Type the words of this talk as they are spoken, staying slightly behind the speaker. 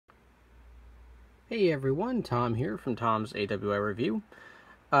Hey everyone, Tom here from Tom's AWI Review.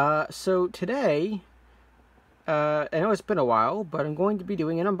 So today, I know it's been a while, but I'm going to be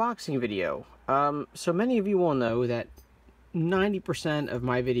doing an unboxing video. So many of you will know that 90% of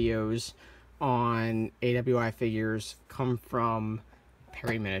my videos on AWI figures come from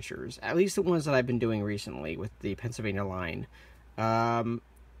Perry Miniatures, at least the ones that I've been doing recently with the Pennsylvania line. I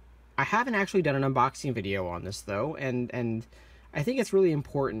haven't actually done an unboxing video on this though, and I think it's really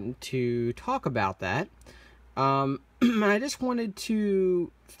important to talk about that. And I just wanted to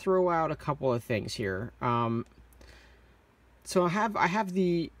throw out a couple of things here. So I have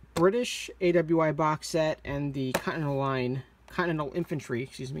the British AWI box set and the Continental Infantry,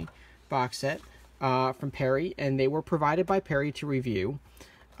 box set from Perry, and they were provided by Perry to review.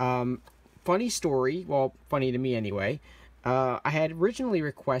 Funny story, well, funny to me anyway. I had originally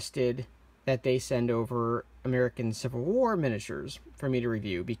requested that they send over American Civil War miniatures for me to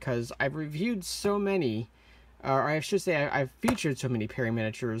review because I've reviewed so many, or I should say I've featured so many Perry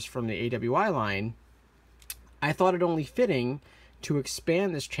miniatures from the AWI line. I thought it only fitting to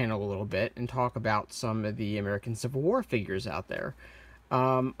expand this channel a little bit and talk about some of the American Civil War figures out there.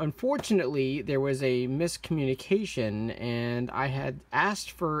 Unfortunately, there was a miscommunication, and I had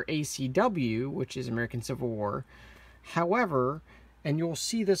asked for ACW, which is American Civil War. However, and you'll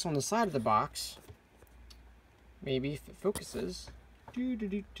see this on the side of the box, maybe if it focuses. There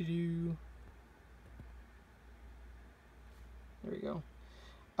we go.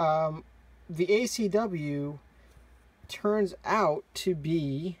 The ACW turns out to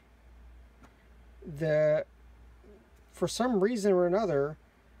be for some reason or another,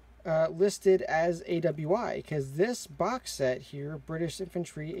 listed as AWI, because this box set here, British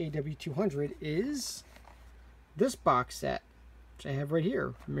Infantry AW200, is this box set, which I have right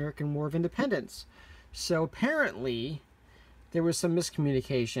here, American War of Independence. So apparently there was some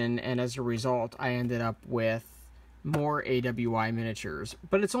miscommunication, and as a result I ended up with more AWI miniatures.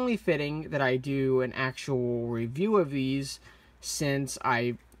 But it's only fitting that I do an actual review of these since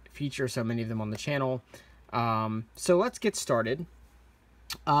I feature so many of them on the channel. So let's get started.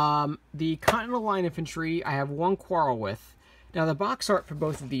 The Continental Line Infantry I have one quarrel with. Now the box art for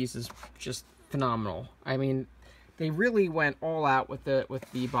both of these is just phenomenal. I mean, they really went all out with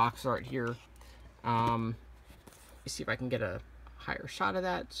the box art here. Let me see if I can get a higher shot of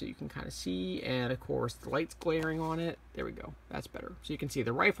that so you can kind of see, and of course the light's glaring on it. There we go, that's better. So you can see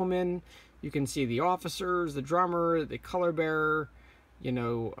the riflemen, you can see the officers, the drummer, the color bearer, you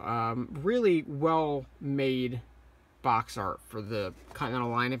know, really well made box art for the Continental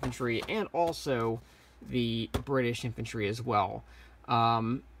Line Infantry and also the British Infantry as well.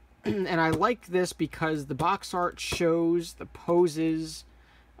 And I like this because the box art shows the poses,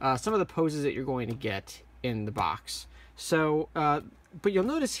 some of the poses that you're going to get in the box. So, but you'll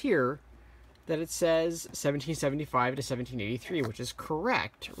notice here that it says 1775 to 1783, which is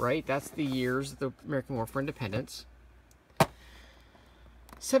correct, right? That's the years of the American War for Independence.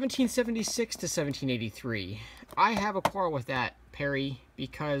 1776 to 1783. I have a quarrel with that, Perry,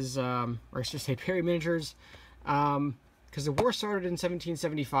 because, or I should say Perry Miniatures, because the war started in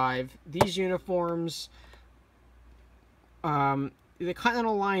 1775. These uniforms, the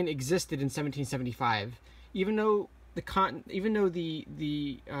Continental Line existed in 1775, even though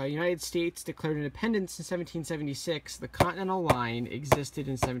the United States declared independence in 1776. The Continental Line existed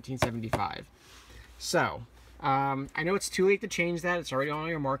in 1775. So I know it's too late to change that. It's already on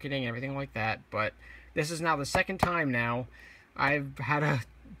your marketing and everything like that. But this is now the second time now I've had to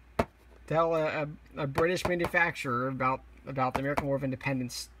tell a British manufacturer about the American War of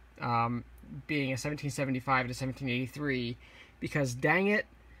Independence being a 1775 to 1783, because dang it,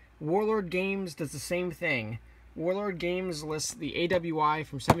 Warlord Games does the same thing. Warlord Games lists the AWI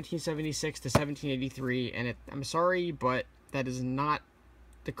from 1776 to 1783, and I'm sorry, but that is not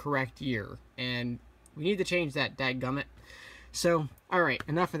the correct year, and we need to change that, dadgummit. So, alright,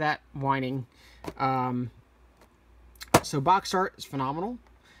 enough of that whining. So box art is phenomenal.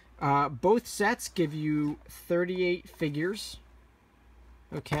 Both sets give you 38 figures.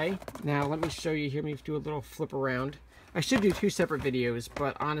 Okay, now let me show you here. Let me do a little flip around. I should do two separate videos,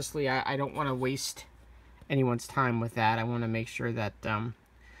 but honestly, I don't want to waste anyone's time with that. I want to make sure that...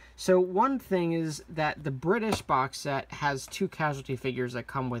 So one thing is that the British box set has 2 casualty figures that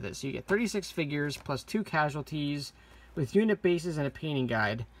come with it. So you get 36 figures plus 2 casualties with unit bases and a painting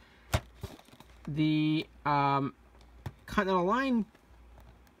guide. The Continental Line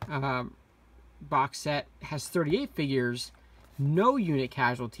box set has 38 figures, no unit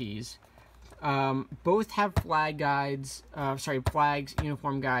casualties. Both have flag guides, flags,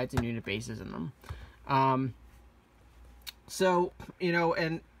 uniform guides, and unit bases in them. So, you know,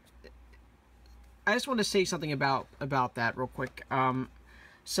 and I just want to say something about that real quick.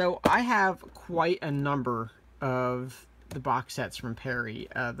 So I have quite a number of the box sets from Perry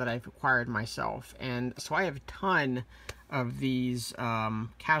that I've acquired myself, and so I have a ton of these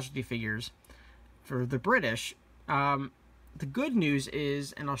casualty figures for the British. The good news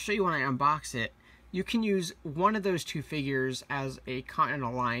is, and I'll show you when I unbox it, you can use one of those two figures as a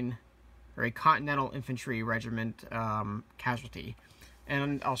Continental Line or a Continental Infantry Regiment casualty.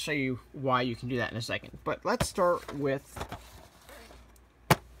 And I'll show you why you can do that in a second. But let's start with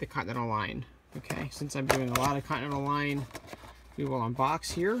the Continental Line. Okay, since I'm doing a lot of Continental Line, we will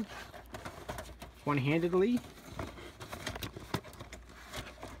unbox here one-handedly.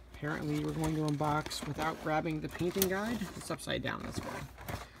 Apparently we're going to unbox without grabbing the painting guide. It's upside down, that's why.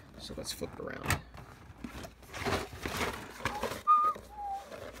 So let's flip it around.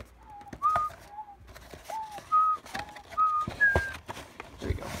 There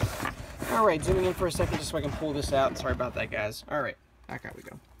we go. Alright, zooming in for a second just so I can pull this out. Sorry about that, guys. Alright, back out we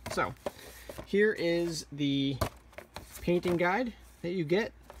go. So, here is the painting guide that you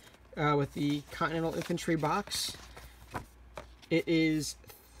get with the Continental Infantry box. It is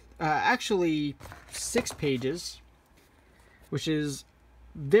actually 6 pages, which is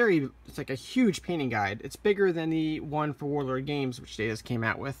it's like a huge painting guide. It's bigger than the one for Warlord Games, which they just came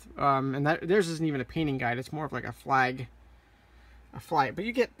out with. And theirs isn't even a painting guide. It's more of like a flag. But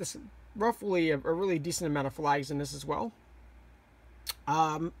you get this roughly a really decent amount of flags in this as well.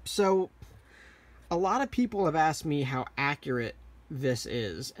 So a lot of people have asked me how accurate this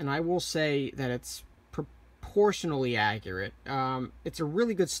is, and I will say that it's proportionally accurate. It's a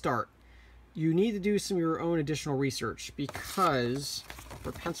really good start. You need to do some of your own additional research, because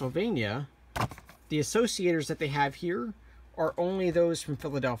for Pennsylvania, the associators that they have here are only those from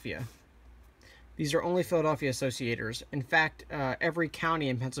Philadelphia. These are only Philadelphia associators. In fact, every county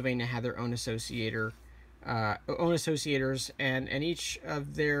in Pennsylvania had their own associators, and each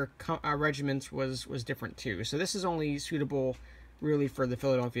of their regiments was different too. So this is only suitable really for the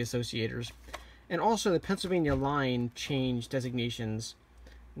Philadelphia associators. And also the Pennsylvania line changed designations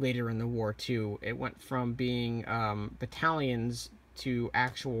later in the war too. It went from being battalions to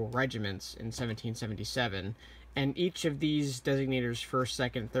actual regiments in 1777. And each of these designators, first,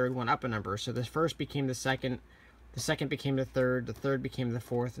 second, third, went up a number. So the first became the second became the third became the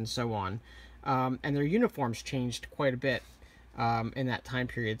fourth, and so on. And their uniforms changed quite a bit in that time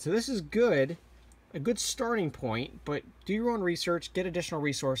period. So this is good, a good starting point, but do your own research, get additional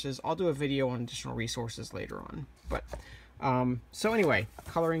resources. I'll do a video on additional resources later on. But so anyway,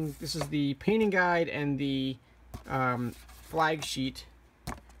 coloring, this is the painting guide and the flag sheet,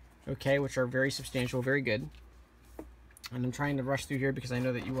 okay, which are very substantial, very good. And I'm trying to rush through here because I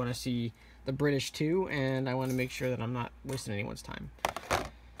know that you want to see the British too, and I want to make sure that I'm not wasting anyone's time.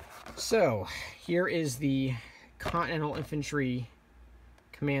 So here is the Continental Infantry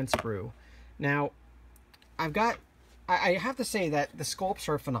command sprue. Now, I have to say that the sculpts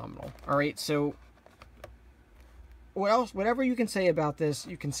are phenomenal. All right, so whatever you can say about this,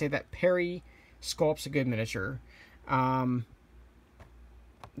 you can say that Perry sculpts a good miniature.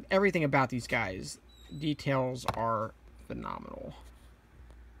 Everything about these guys, details are phenomenal.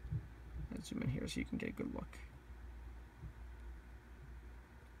 Let's zoom in here so you can get a good look.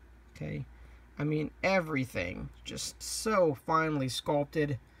 Okay, I mean, everything just so finely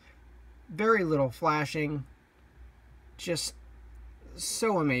sculpted, very little flashing, just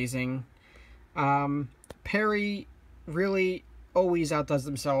so amazing. Perry really always outdoes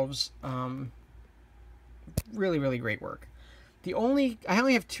themselves. Really, really great work. I only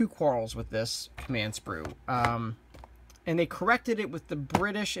have 2 quarrels with this command sprue. And they corrected it with the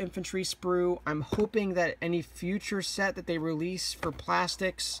British infantry sprue. I'm hoping that any future set that they release for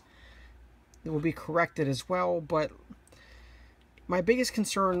plastics, it will be corrected as well. But my biggest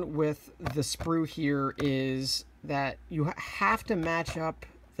concern with the sprue here is that you have to match up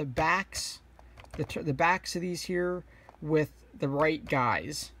the backs, the backs of these here with the right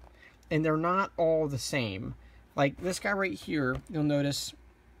guys. And they're not all the same. Like this guy right here, you'll notice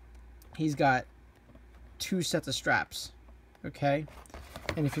he's got 2 sets of straps, okay?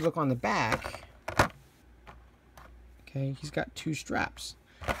 And if you look on the back, okay, he's got 2 straps.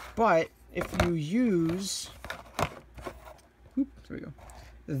 But if you use, there we go,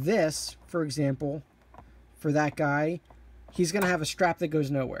 this, for example, for that guy, he's going to have a strap that goes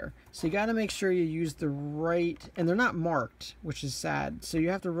nowhere. So you got to make sure you use the right, and they're not marked, which is sad. So you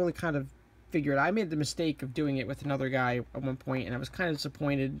have to really kind of figure it out. I made the mistake of doing it with another guy at one point, and I was kind of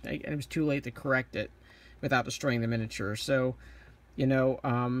disappointed, and it was too late to correct it without destroying the miniature. So, you know,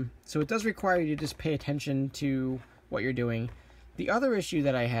 so it does require you to just pay attention to what you're doing. The other issue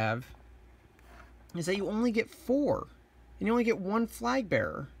that I have is that you only get 4, and you only get 1 flag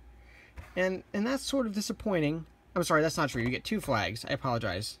bearer, and that's sort of disappointing. I'm sorry, that's not true. You get 2 flags. I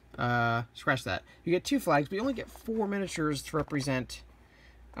apologize. Scratch that. You get 2 flags, but you only get 4 miniatures to represent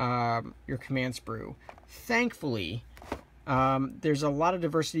your command sprue. Thankfully, there's a lot of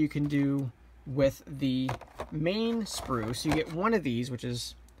diversity you can do with the main sprue. So you get 1 of these, which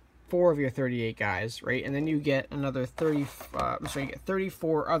is 4 of your 38 guys, right? And then you get another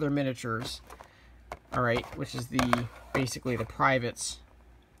 34 other miniatures, all right, which is basically the privates,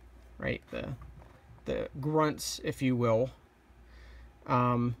 right? The grunts, if you will.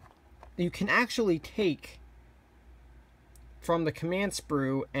 You can actually take from the command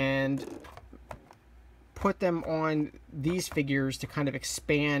sprue and put them on these figures to kind of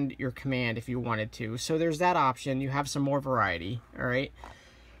expand your command if you wanted to. So there's that option. You have some more variety, all right?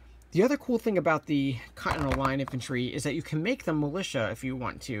 The other cool thing about the Continental Line infantry is that you can make them militia if you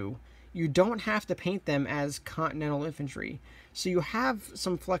want to. You don't have to paint them as Continental infantry. So you have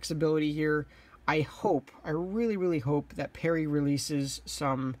some flexibility here. I really, really hope that Perry releases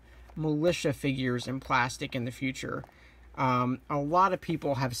some militia figures in plastic in the future. A lot of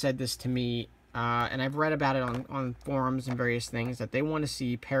people have said this to me, and I've read about it on forums and various things, that they want to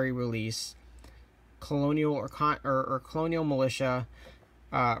see Perry release Colonial or Colonial Militia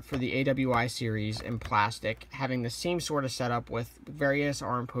for the AWI series in plastic, having the same sort of setup with various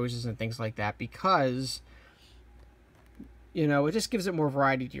arm poses and things like that, because, you know, it just gives it more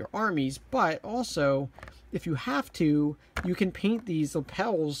variety to your armies. But also, if you have to, you can paint these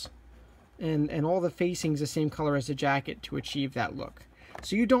lapels and all the facings the same color as the jacket to achieve that look.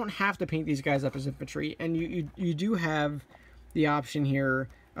 So you don't have to paint these guys up as infantry, and you do have the option here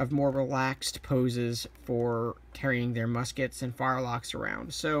of more relaxed poses for carrying their muskets and firelocks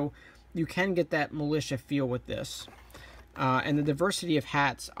around. So you can get that militia feel with this. And the diversity of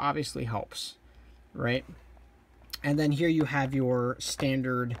hats obviously helps, right? And then here you have your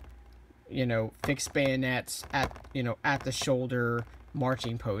standard, you know, fixed bayonets at the shoulder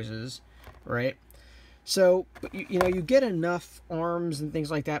marching poses, right? So, you know, you get enough arms and things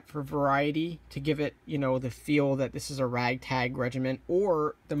like that for variety to give it, you know, the feel that this is a ragtag regiment,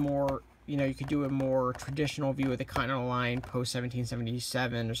 or the more, you know, you could do a more traditional view of the Continental Line post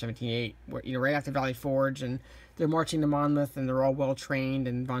 1777 or 1708, where, you know, right after Valley Forge, and they're marching to Monmouth, and they're all well trained,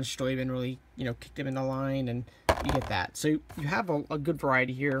 and von Steuben really, you know, kicked them in the line, and you get that. So you have a good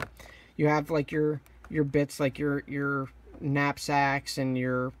variety here. You have like your bits, like your knapsacks and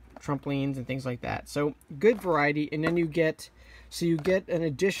your trampolines and things like that. So good variety. And then you get an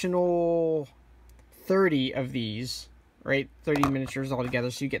additional 30 of these, right? 30 miniatures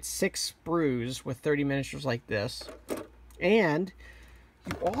altogether. So you get 6 sprues with 30 miniatures like this. And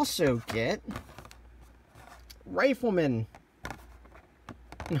you also get riflemen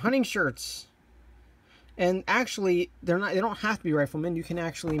and hunting shirts. And actually, they don't have to be riflemen. You can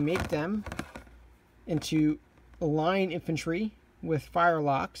actually make them into line infantry with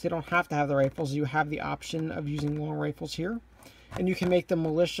firelocks. They don't have to have the rifles. You have the option of using long rifles here. And you can make them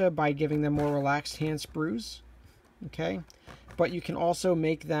militia by giving them more relaxed hand sprues. Okay? But you can also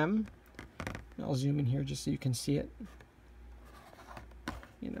make them, I'll zoom in here just so you can see it,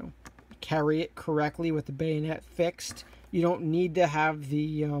 you know, carry it correctly with the bayonet fixed. You don't need to have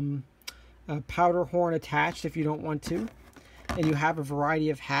the powder horn attached if you don't want to. And you have a variety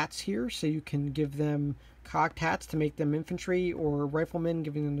of hats here, so you can give them cocked hats to make them infantry, or riflemen,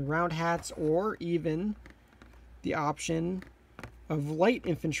 giving them the round hats, or even the option of light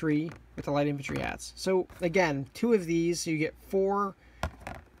infantry with the light infantry hats. So again, 2 of these, so you get 4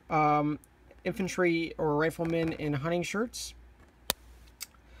 infantry or riflemen in hunting shirts.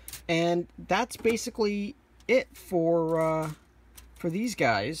 And that's basically it for these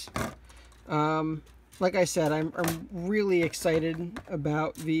guys. Like I said, I'm really excited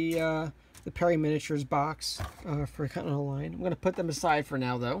about the Perry Miniatures box for Continental Line. I'm going to put them aside for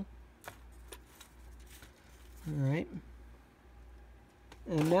now, though. All right.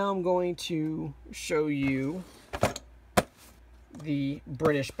 And now I'm going to show you the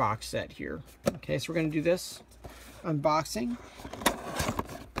British box set here. Okay, so we're going to do this unboxing.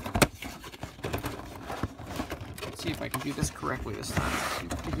 Let's see if I can do this correctly this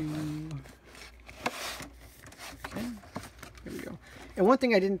time. Okay, here we go. And one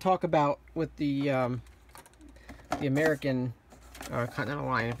thing I didn't talk about with the American Continental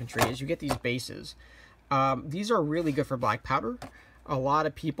Line infantry is you get these bases. These are really good for black powder. A lot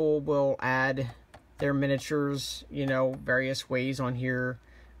of people will add their miniatures, you know, various ways on here.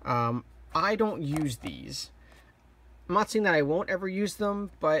 I don't use these. I'm not saying that I won't ever use them,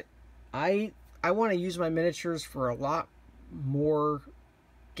 but I want to use my miniatures for a lot more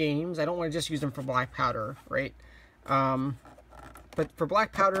games. I don't want to just use them for black powder, right? But for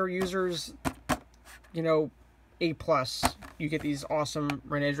black powder users, you know, A+. You get these awesome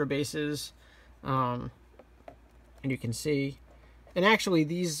Renedra bases, and you can see. And actually,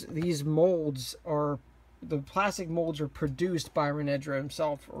 these molds are, the plastic molds are produced by Renedra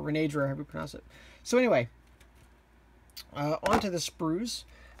himself, or Renedra, however you pronounce it. So anyway, onto the sprues.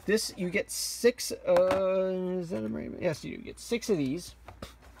 This, you get 6, is that right? Yes, you get 6 of these,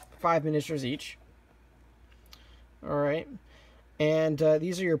 5 miniatures each. Alright, and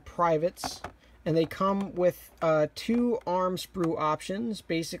these are your privates, and they come with 2 arm sprue options.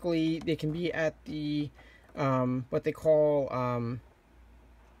 Basically, they can be at the, what they call,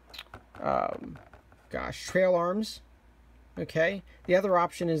 trail arms, okay? The other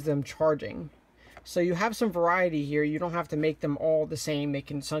option is them charging. So you have some variety here. You don't have to make them all the same.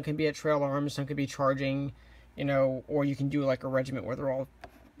 Some can be at trail arms, some could be charging, you know, or you can do like a regiment where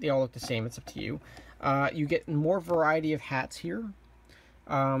they all look the same. It's up to you. You get more variety of hats here.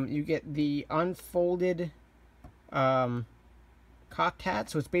 You get the unfolded cocked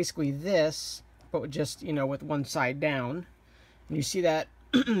hat, so it's basically this, but with just, you know, with one side down. And you see that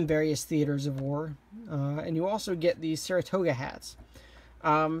in various theaters of war. And you also get these Saratoga hats.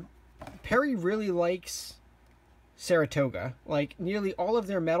 Perry really likes Saratoga. Like, nearly all of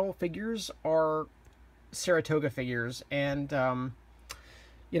their metal figures are Saratoga figures, and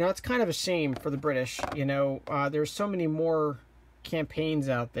you know, it's kind of a shame for the British. You know, there's so many more campaigns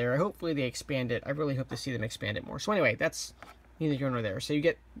out there. Hopefully they expand it. I really hope to see them expand it more. So anyway, that's neither here nor there. So you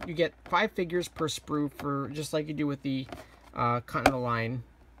get 5 figures per sprue, for just like you do with the Continental Line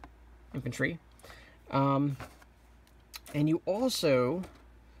infantry. And you also,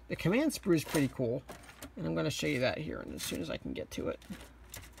 the command sprue is pretty cool, and I'm going to show you that here as soon as I can get to it.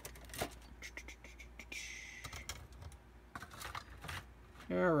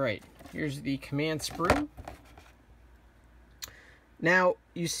 Alright, here's the command sprue. Now,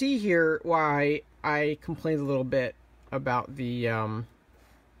 you see here why I complained a little bit about the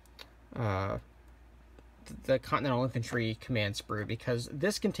Continental Infantry command sprue, because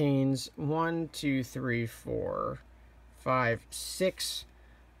this contains 1, 2, 3, 4, 5, 6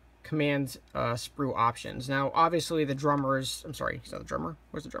 command sprue options. Now, obviously, the drummers, I'm sorry, is that the drummer?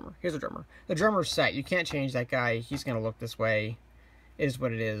 Where's the drummer? Here's the drummer. The drummer's set. You can't change that guy. He's going to look this way. It is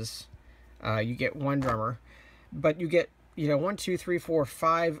what it is. You get 1 drummer, but you get, you know, 1, 2, 3, 4,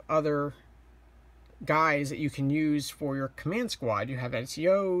 5 other guys that you can use for your command squad. You have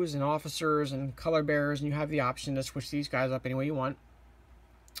NCOs and officers and color bearers, and you have the option to switch these guys up any way you want.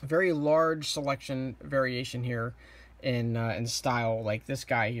 Very large selection variation here in style. Like this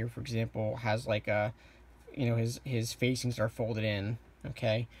guy here, for example, has like a, you know, his facings are folded in.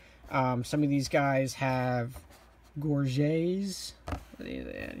 Okay, some of these guys have gorgets. What are they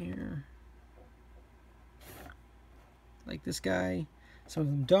at here? Like this guy. Some of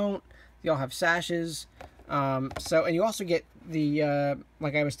them don't. They all have sashes. And you also get the,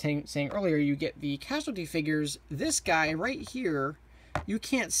 like I was saying earlier, you get the casualty figures. This guy right here, you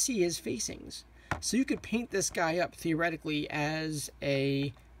can't see his facings. So you could paint this guy up theoretically as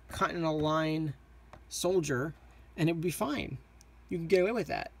a Continental Line soldier, and it would be fine. You can get away with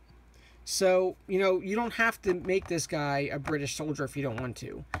that. So, you know, you don't have to make this guy a British soldier if you don't want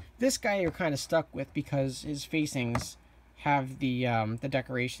to. This guy you're kind of stuck with because his facings have the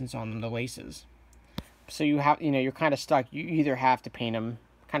decorations on them, the laces. So you have, you know, you're kind of stuck. You either have to paint him,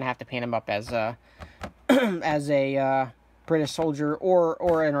 up as a as a British soldier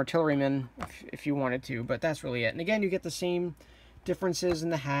or an artilleryman if you wanted to. But that's really it. And again, you get the same differences in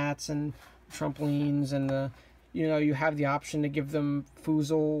the hats and trampolines, and the, you know, you have the option to give them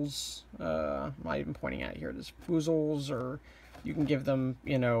foozles. I'm not even pointing at here. There's foozles, or you can give them,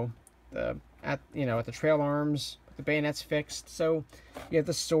 you know, at the trail arms, the bayonets fixed. So you have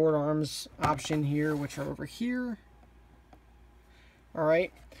the sword arms option here, which are over here. All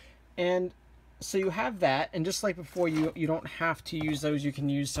right, and so you have that, and just like before, you don't have to use those. You can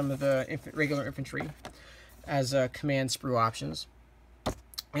use some of the regular infantry as command sprue options,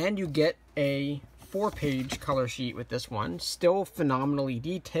 and you get a 4-page color sheet with this one. Still phenomenally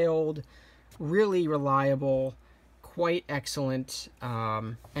detailed, really reliable, quite excellent.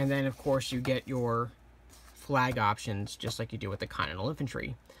 And then of course you get your flag options just like you do with the Continental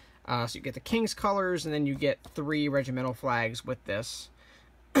Infantry. So you get the King's colors, and then you get 3 regimental flags with this.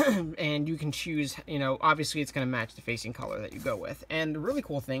 And you can choose, you know, obviously it's going to match the facing color that you go with. And the really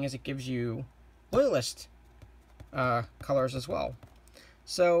cool thing is it gives you Loyalist colors as well.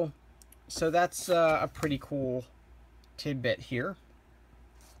 So that's a pretty cool tidbit here.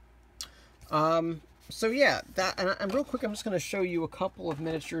 So yeah, and real quick, I'm just going to show you a couple of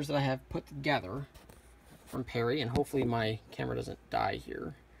miniatures that I have put together from Perry, and hopefully my camera doesn't die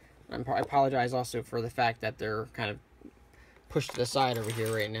here. I apologize also for the fact that they're kind of pushed to the side over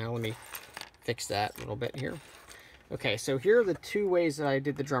here right now. Let me fix that a little bit here. Okay, so here are the two ways that I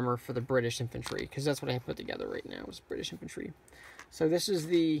did the drummer for the British infantry, because that's what I put together right now, is British infantry. So this is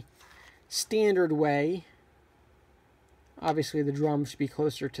the standard way. Obviously, the drum should be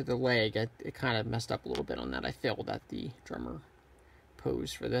closer to the leg. It kind of messed up a little bit on that. I failed at the drummer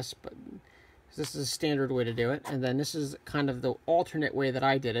pose for this, but this is a standard way to do it. And then this is kind of the alternate way that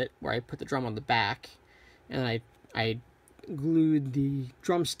I did it, where I put the drum on the back, and I glued the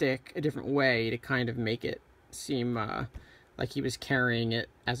drumstick a different way to kind of make it seem like he was carrying it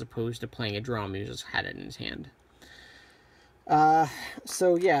as opposed to playing a drum. He just had it in his hand.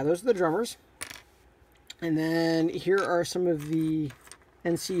 So yeah, those are the drummers. And then here are some of the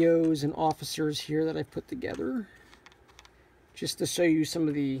NCOs and officers here that I put together, just to show you some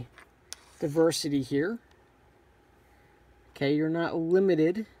of the diversity here. Okay, you're not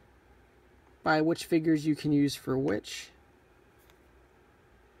limited by which figures you can use for which.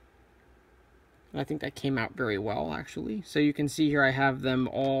 I think that came out very well, actually. So you can see here I have them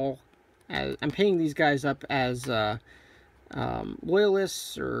all as, I'm painting these guys up as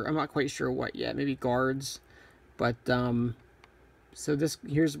loyalists, or I'm not quite sure what yet, maybe guards. But so this,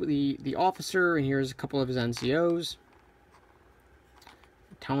 here's the officer, and here's a couple of his NCOs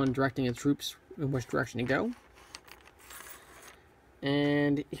directing the troops in which direction to go.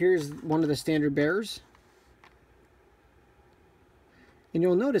 And here's one of the standard bearers. And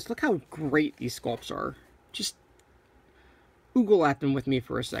you'll notice, look how great these sculpts are. Just oogle at them with me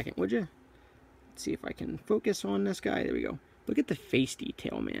for a second, would you? Let's see if I can focus on this guy. There we go. Look at the face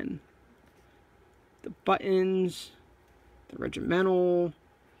detail, man. The buttons, the regimental.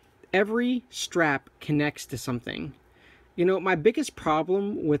 Every strap connects to something. You know, my biggest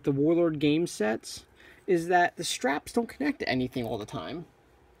problem with the Warlord game sets is that the straps don't connect to anything all the time.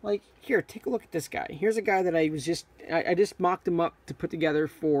 Like, here, take a look at this guy. Here's a guy that I just mocked him up to put together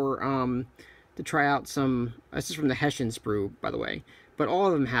for, to try out some, this is from the Hessian sprue, by the way, but all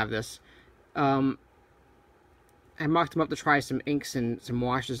of them have this. I mocked him up to try some inks and some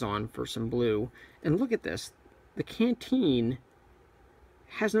washes on for some blue, and look at this. The canteen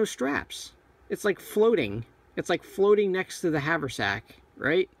has no straps. It's like floating. It's like floating next to the haversack,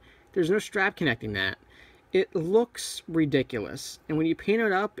 right? There's no strap connecting that. It looks ridiculous, and when you paint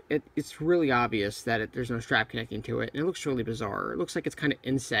it up, it's really obvious that there's no strap connecting to it, and it looks really bizarre. It looks like it's kind of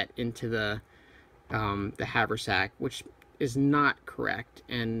inset into the haversack, which is not correct,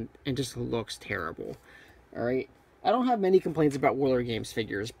 and just looks terrible. All right, I don't have many complaints about Warlord Games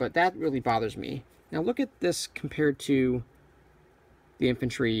figures, but that really bothers me. Now look at this compared to the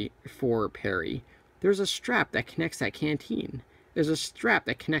infantry for Perry. There's a strap that connects that canteen. There's a strap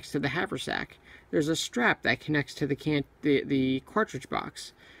that connects to the haversack. There's a strap that connects to the cartridge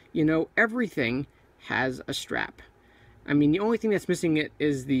box. You know, everything has a strap. I mean, the only thing that's missing it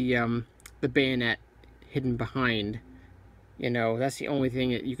is the bayonet hidden behind. You know, that's the only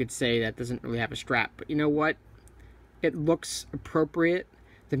thing that you could say that doesn't really have a strap. But you know what? It looks appropriate.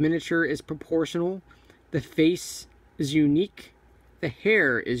 The miniature is proportional. The face is unique. The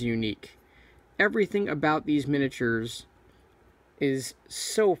hair is unique. Everything about these miniatures is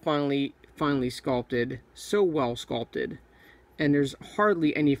so finely sculpted, so well sculpted, and there's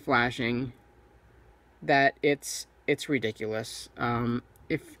hardly any flashing that it's ridiculous.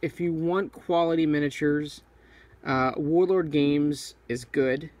 If you want quality miniatures, Warlord Games is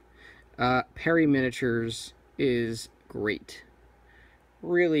good. Perry Miniatures is great.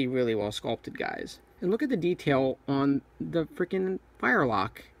 Really, really well sculpted, guys. And look at the detail on the freaking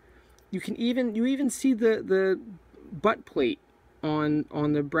firelock. You even see the butt plate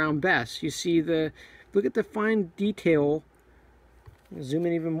on the brown bess. You see look at the fine detail. I'll zoom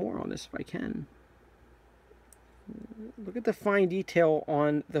in even more on this if I can. Look at the fine detail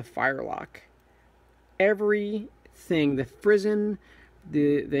on the firelock. Everything, the frizzen,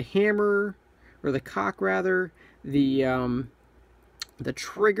 the hammer, or the cock rather, the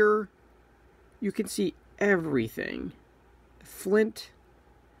trigger, you can see everything. The flint.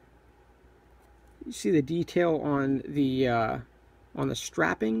 You see the detail on the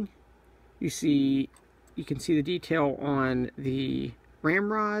strapping. You can see the detail on the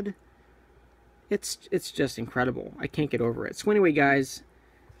ramrod. It's just incredible. I can't get over it. So anyway, guys,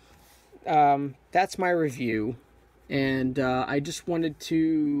 that's my review, and I just wanted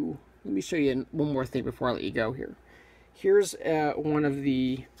to let me show you one more thing before I let you go here. Here's one of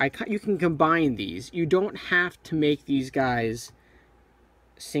the you can combine these. You don't have to make these guys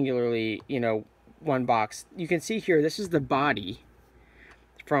singularly, you know, one box. You can see here, this is the body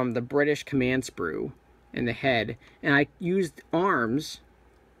from the British command sprue and the head. And I used arms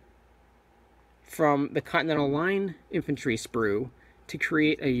from the Continental Line infantry sprue to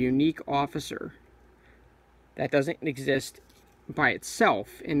create a unique officer that doesn't exist by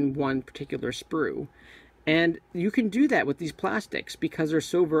itself in one particular sprue. And you can do that with these plastics because they're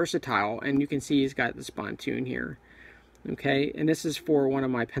so versatile. And you can see he's got the spontoon here. Okay, and this is for one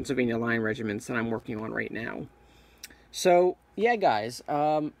of my Pennsylvania Line regiments that I'm working on right now. So, yeah, guys,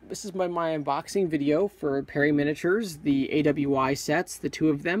 this is my unboxing video for Perry Miniatures, the AWI sets, the two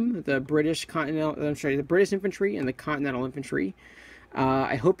of them, the British Infantry and the Continental Infantry.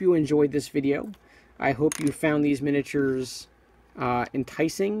 I hope you enjoyed this video. I hope you found these miniatures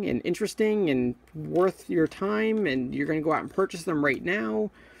enticing and interesting and worth your time, and you're going to go out and purchase them right now.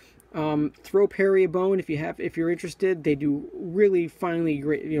 Throw Perry a bone if you're interested. They do really finely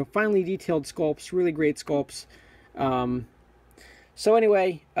detailed sculpts, really great sculpts. So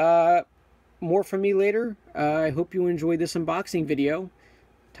anyway, more from me later. I hope you enjoyed this unboxing video.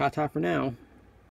 Ta-ta for now.